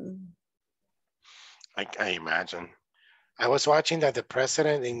 Mm. I imagine. I was watching that the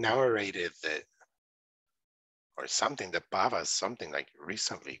president inaugurated it or something, the BAVA, something like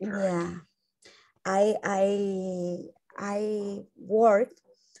recently, correct? Yeah. I worked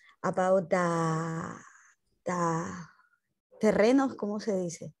about the terrenos, ¿cómo se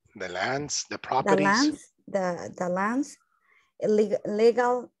dice? The lands, the properties. The lands,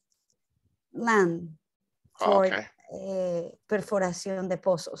 legal land for perforación de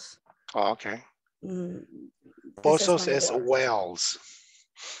pozos. Oh, okay. Mm, Pozos is wells.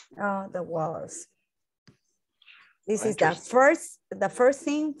 Oh, the wells. This is the first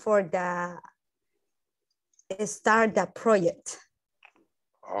thing for the start the project.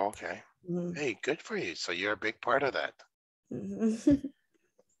 Oh, okay. Mm. Hey, good for you. So you're a big part of that. Mm-hmm.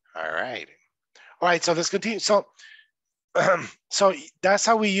 All right. All right, so let's continue. So, so that's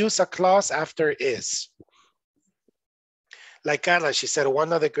how we use a clause after is. Like Carla, she said,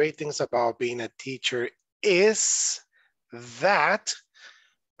 one of the great things about being a teacher is that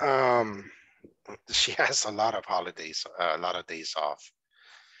she has a lot of holidays, a lot of days off.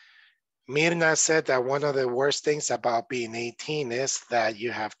 Mirna said that one of the worst things about being 18 is that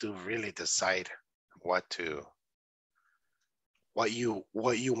you have to really decide what you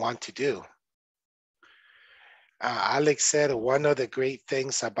want to do. Alex said one of the great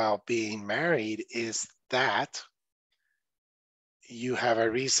things about being married is that you have a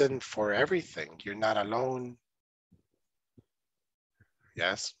reason for everything. You're not alone.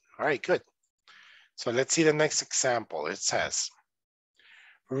 Yes. All right, good. So let's see the next example. It says,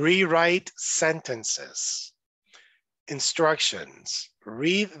 rewrite sentences. Instructions.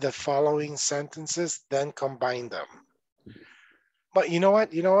 Read the following sentences, then combine them. But you know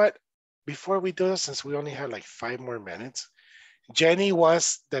what? Before we do this, since we only have like 5 more minutes, Jenny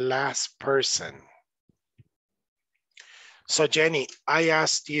was the last person. So Jenny, I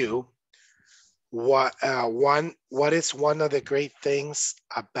asked you what is one of the great things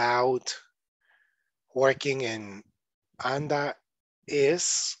about working in ANDA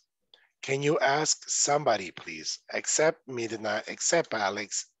is, can you ask somebody, please, except Mirna, except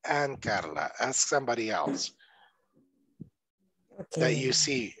Alex and Carla, ask somebody else. Okay. That you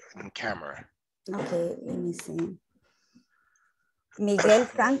see in camera. Okay, let me see. Miguel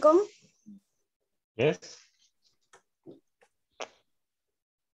Franco? Yes.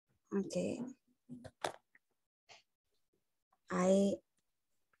 Okay.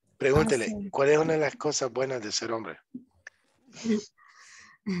 Pregúntele, ¿cuál es una de las cosas buenas de ser hombre?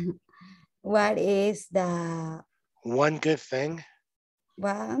 What is the one good thing?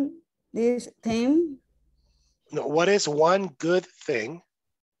 This thing? No, what is one good thing?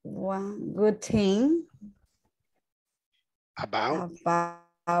 One good thing about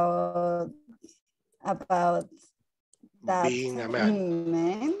that being a man.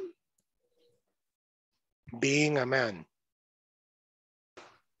 Man. Being a man.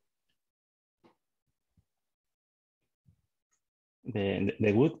 The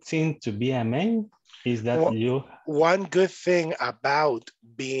good thing to be a man is that one good thing about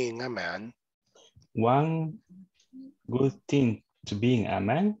being a man. One good thing to being a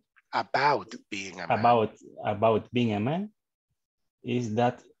man. About being a man. About being a man is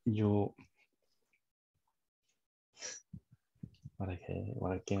that you. What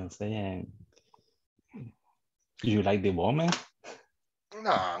I can say. You like the woman?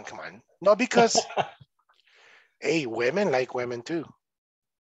 No, come on. No, because hey, women like women too.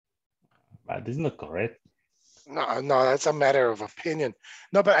 But this is not correct. No, that's a matter of opinion.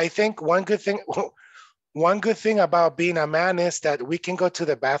 No, but I think one good thing about being a man is that we can go to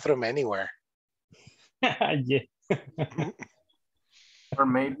the bathroom anywhere. Yeah. Or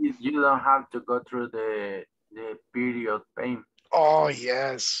maybe you don't have to go through the period pain. Oh,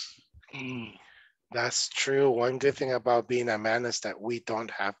 yes. That's true. One good thing about being a man is that we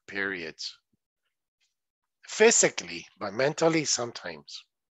don't have periods. Physically, but mentally sometimes.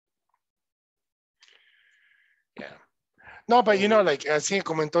 Yeah. No, but you know, like, así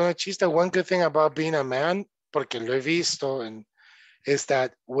comentó el chiste, one good thing about being a man, porque lo he visto, and is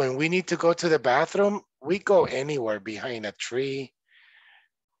that when we need to go to the bathroom, we go anywhere behind a tree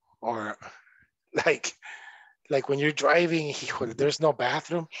or like when you're driving, there's no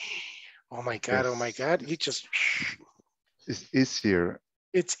bathroom. Oh my God, you just. It's easier.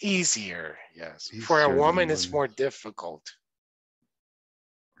 It's easier, yes. For a woman, it's more difficult.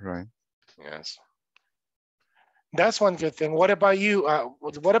 Right. Yes. That's one good thing. What about you?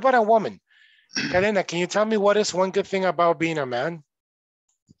 What about a woman? Karina, can you tell me what is one good thing about being a man?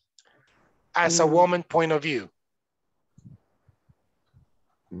 As a woman point of view.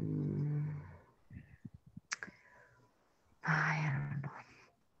 I don't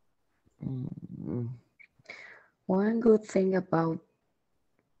know. One good thing about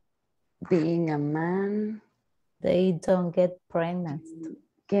being a man, they don't get pregnant.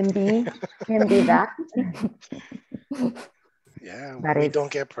 Can be that. Yeah, But we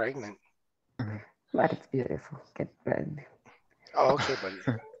don't get pregnant. But it's beautiful. Get pregnant. Oh, okay, buddy.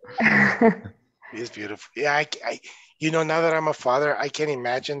 It's beautiful. Yeah, you know, now that I'm a father, I can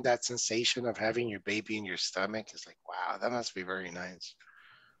imagine that sensation of having your baby in your stomach. It's like, wow, that must be very nice.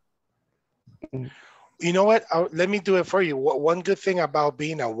 You know what? Let me do it for you. One good thing about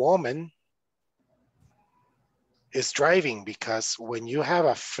being a woman is driving, because when you have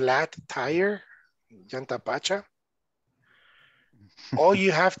a flat tire, llanta pacha, all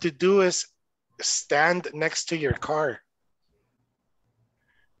you have to do is stand next to your car.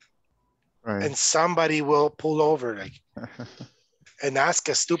 Right. And somebody will pull over like and ask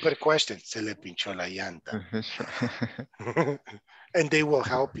a stupid question. Se le pinchó la llanta. And they will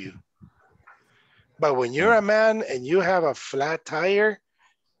help you. But when you're a man and you have a flat tire,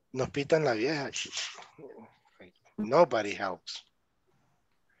 nos pitan la vieja. Nobody helps.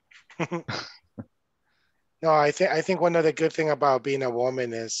 No, I think one of the good thing about being a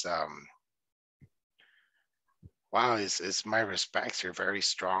woman is wow, is my respects. You're very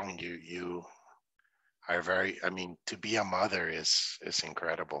strong. You are very, I mean, to be a mother is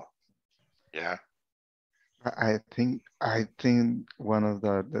incredible. Yeah. I think one of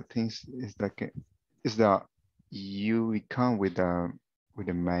the things is like that you become with the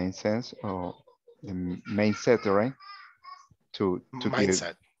mindset or the mindset, right? To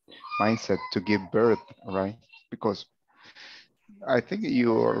Mindset. Mindset to give birth, right? Because I think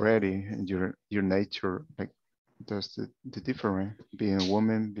you already your nature, like there's the difference being a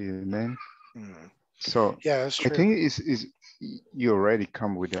woman, being a man. So yeah, that's true. I think is you already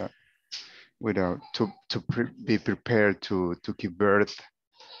come with a be prepared to give birth.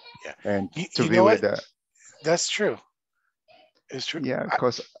 Yeah, and you be know with what? that. That's true. It's true. Yeah,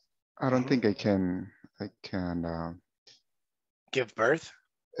 because I don't think I can give birth.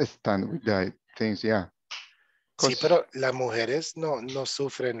 Stand with that things, yeah. Sí, pero las mujeres no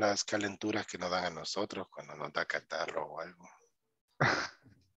sufren las calenturas que nos dan a nosotros cuando nos da catarro o algo.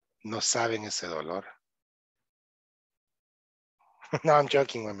 No saben ese dolor. No, I'm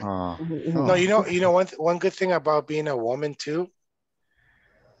joking, women. No, you know one good thing about being a woman too.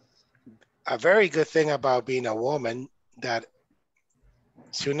 A very good thing about being a woman that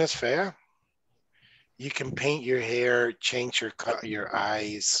si una es fea, you can paint your hair, change your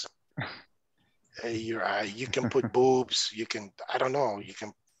eyes. You can put boobs, you can, I don't know, you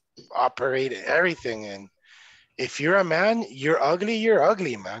can operate everything. And if you're a man, you're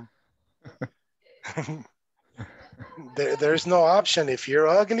ugly, man. There's no option. If you're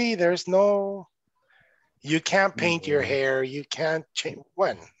ugly, there's no, you can't paint your hair, you can't change,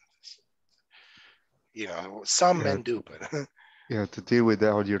 when? You know, some men do, but. Yeah, to deal with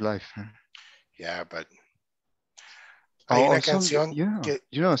that all your life. Huh? Yeah, but. Hay una canción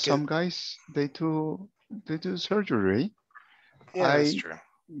some guys, they do surgery. Yeah, that's true.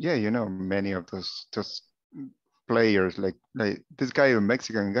 Yeah, you know, many of those players, like this guy, a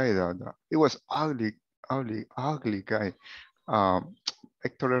Mexican guy, it was ugly guy.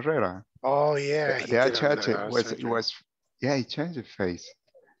 Hector Herrera. Oh yeah, he changed the face.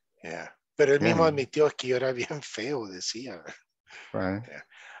 Yeah, pero él mismo admitió que yo era bien feo, decía. Right. Yeah.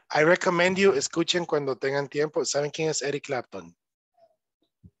 I recommend you, escuchen cuando tengan tiempo. ¿Saben quién es Eric Clapton?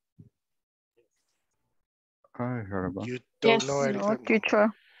 I heard about. You don't know Eric Clapton?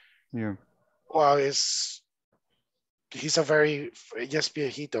 Teacher. Yeah. Well, he's a very, just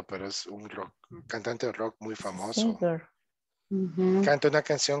viejito, pero es un cantante de rock muy famoso. Canta una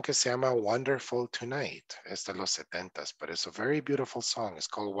canción que se llama Wonderful Tonight. Es de los 70s, but it's a very beautiful song. It's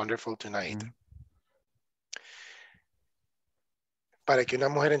called Wonderful Tonight. para que una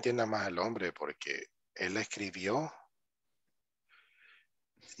mujer entienda más al hombre, porque él la escribió.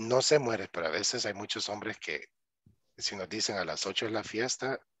 No sé, mujeres, pero a veces hay muchos hombres que si nos dicen a las 8 es la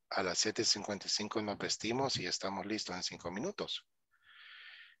fiesta, a las 7:55 nos vestimos y estamos listos en 5 minutos.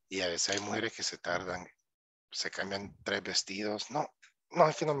 Y a veces hay mujeres que se tardan, se cambian 3 vestidos. No,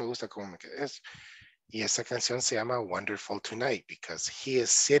 es que no me gusta cómo me queda. Y esa canción se llama Wonderful Tonight because he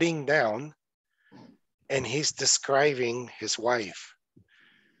is sitting down and he's describing his wife.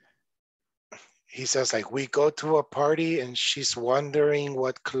 He says, like, we go to a party and she's wondering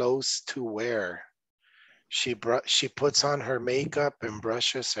what clothes to wear. She puts on her makeup and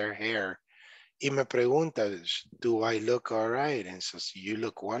brushes her hair. Y me pregunta, do I look all right? And says, you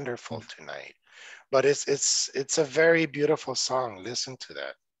look wonderful tonight. But it's a very beautiful song. Listen to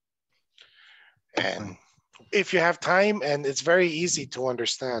that. And if you have time, and it's very easy to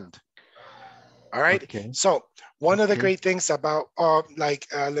understand. All right. Okay. So one of the great things about,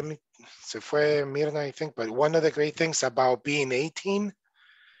 se fue Mirna, I think, but one of the great things about being 18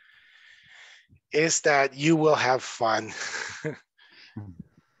 is that you will have fun.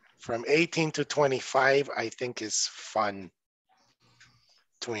 From 18 to 25, I think is fun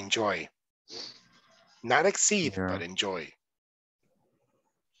to enjoy. Not exceed, but enjoy.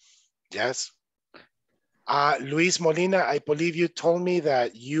 Yes. Luis Molina, I believe you told me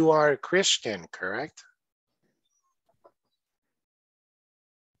that you are Christian, correct?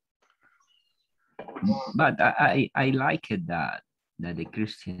 But I like it that the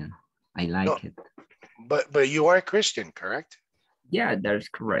Christian. I like it. But you are Christian, correct? Yeah, that's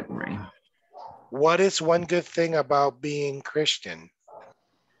correct, right? What is one good thing about being Christian?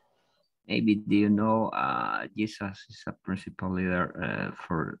 Maybe do you know Jesus is a principal leader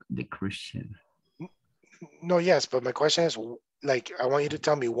for the Christian? No, yes, but my question is, like, I want you to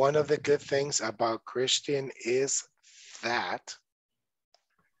tell me one of the good things about Christian is that.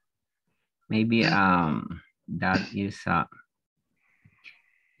 Maybe that is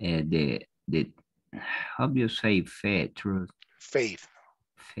the how do you say faith, truth? Faith.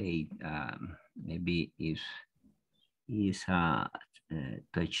 Maybe is to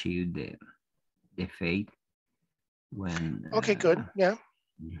achieve the faith when. Okay, good. Yeah.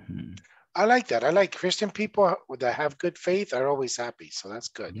 Mm-hmm. I like that. I like Christian people that have good faith are always happy. So that's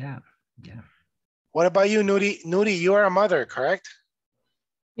good. Yeah. What about you, Nuri? Nuri, you are a mother, correct?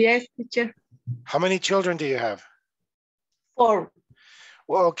 Yes, teacher. How many children do you have? 4.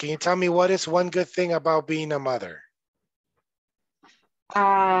 Well, can you tell me what is one good thing about being a mother?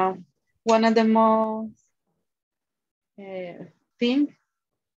 One of the most things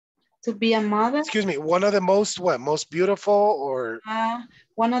to be a mother. Excuse me, one of the most what? Most beautiful or?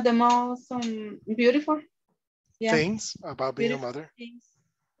 One of the most beautiful things about being a mother? Things.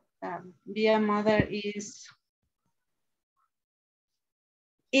 Be a mother is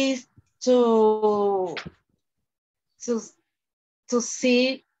to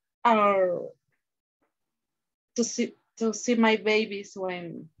see to see my babies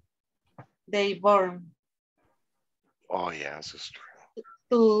when they born. Oh yes, it's true.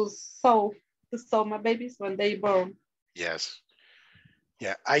 To sew my babies when they born. Yes.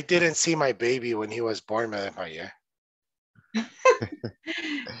 Yeah, I didn't see my baby when he was born, yeah.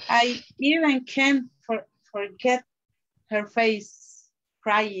 I even can't forget her face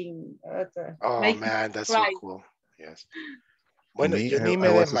crying. Oh man, that's so cool. Yes. Bueno, yo ni me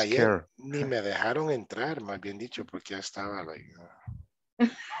desmayé, ni me dejaron entrar, más bien dicho, porque ya estaba like.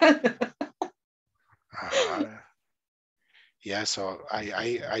 Yeah, so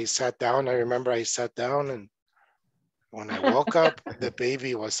I sat down. I remember I sat down, and when I woke up, the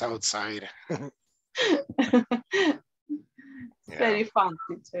baby was outside. Very fun,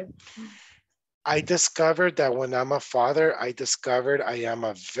 teacher. I discovered that when I'm a father, I am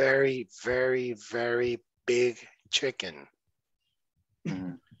a very, very, very big chicken.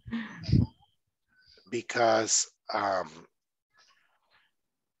 Because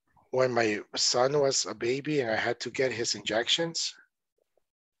when my son was a baby and I had to get his injections,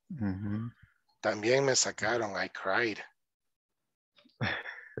 también me sacaron. I cried.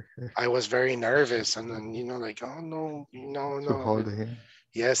 I was very nervous, and then, like, oh no. To hold him.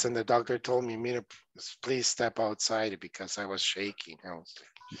 Yes, and the doctor told me, Mira, please step outside because I was shaking. I was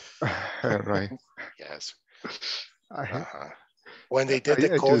like, right. Yes. When they did the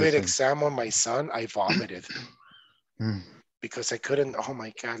COVID exam on my son, I vomited because I couldn't. Oh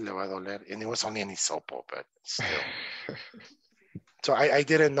my God, le va a doler, and it was only an hisopo, but still. So I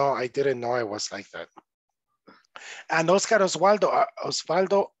didn't know. I didn't know I was like that. And Oscar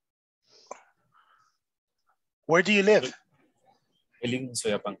Osvaldo, where do you live? I live in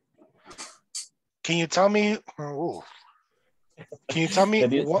Soyapan. Can you tell me? Can you tell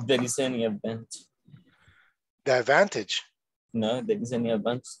me what there is any advantage? The advantage? No, there is any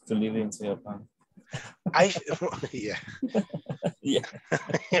advantage to live in Soyapango. Yeah. Yeah.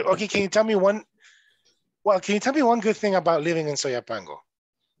 Okay, can you tell me one? Well, can you tell me one good thing about living in Soyapango?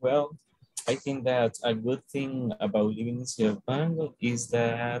 Well, I think that a good thing about living in Soyapango is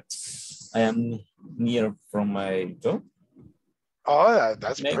that I am near from my job. Oh,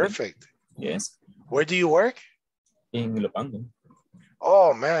 that's Maybe. Perfect. Yes. Where do you work? In Lopango.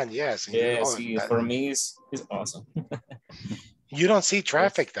 Oh man, yes. Yes, for me it's awesome. You don't see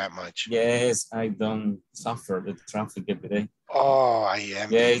traffic that much. Yes, I don't suffer the traffic every day. Oh, I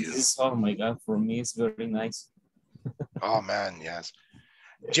envy you. This is, oh my God, for me it's very nice. Oh man, yes.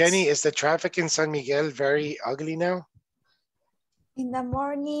 Jenny, is the traffic in San Miguel very ugly now? In the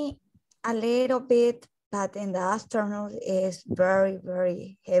morning, a little bit, but in the afternoon is very,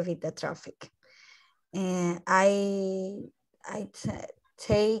 very heavy, the traffic. And I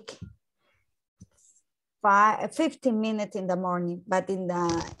take 15 minutes in the morning, but in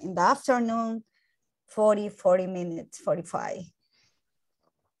the afternoon, 40 minutes, 45.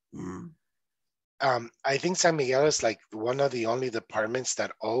 Yeah. I think San Miguel is like one of the only departments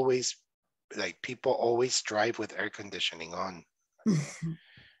that always, like people always drive with air conditioning on.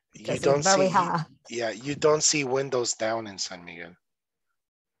 You don't see, hot. Yeah, you don't see windows down in San Miguel.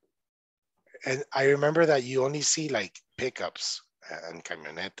 And I remember that you only see like pickups and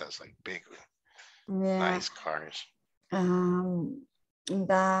camionetas, like big, nice cars. The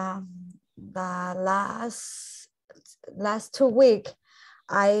last 2 weeks,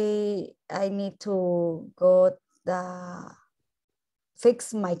 I need to go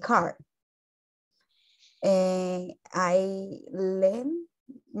fix my car. And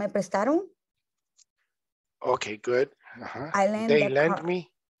me prestaron. Okay, good.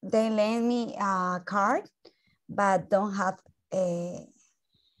 They lend me a card, but don't have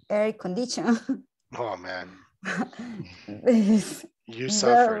air condition. Oh man. You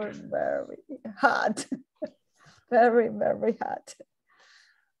suffered. Very hot. Very, very hot.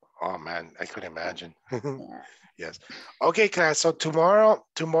 Oh man, I could imagine. Yeah. Yes. Okay, class. So tomorrow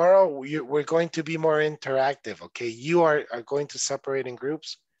we're going to be more interactive. Okay, you are going to separate in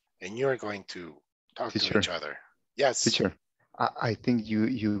groups, and you are going to talk to each other. Yes. Teacher, I think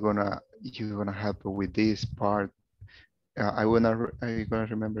you're gonna help with this part. I'm gonna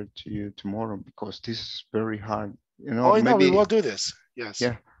remember to you tomorrow because this is very hard. You know. Oh maybe, no, we will do this. Yes.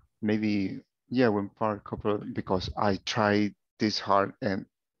 Yeah. Maybe. Yeah. When part couple because I tried this hard and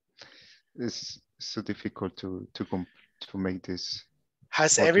it's so difficult to make this.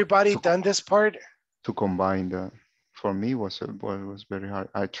 Has everybody done this part? To combine for me was very hard.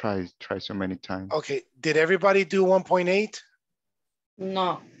 I tried so many times. Okay, did everybody do 1.8?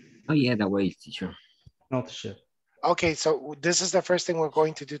 No. Oh yeah, that way, teacher. Not sure. Okay, so this is the first thing we're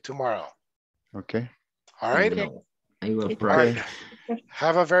going to do tomorrow. Okay. All right. Okay. I will right.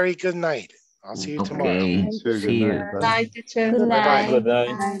 Have a very good night. I'll see you tomorrow. See you. Good night, teacher. Good night. Good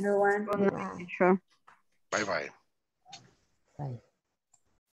night. Bye, everyone. Good night, teacher. Bye-bye. Bye.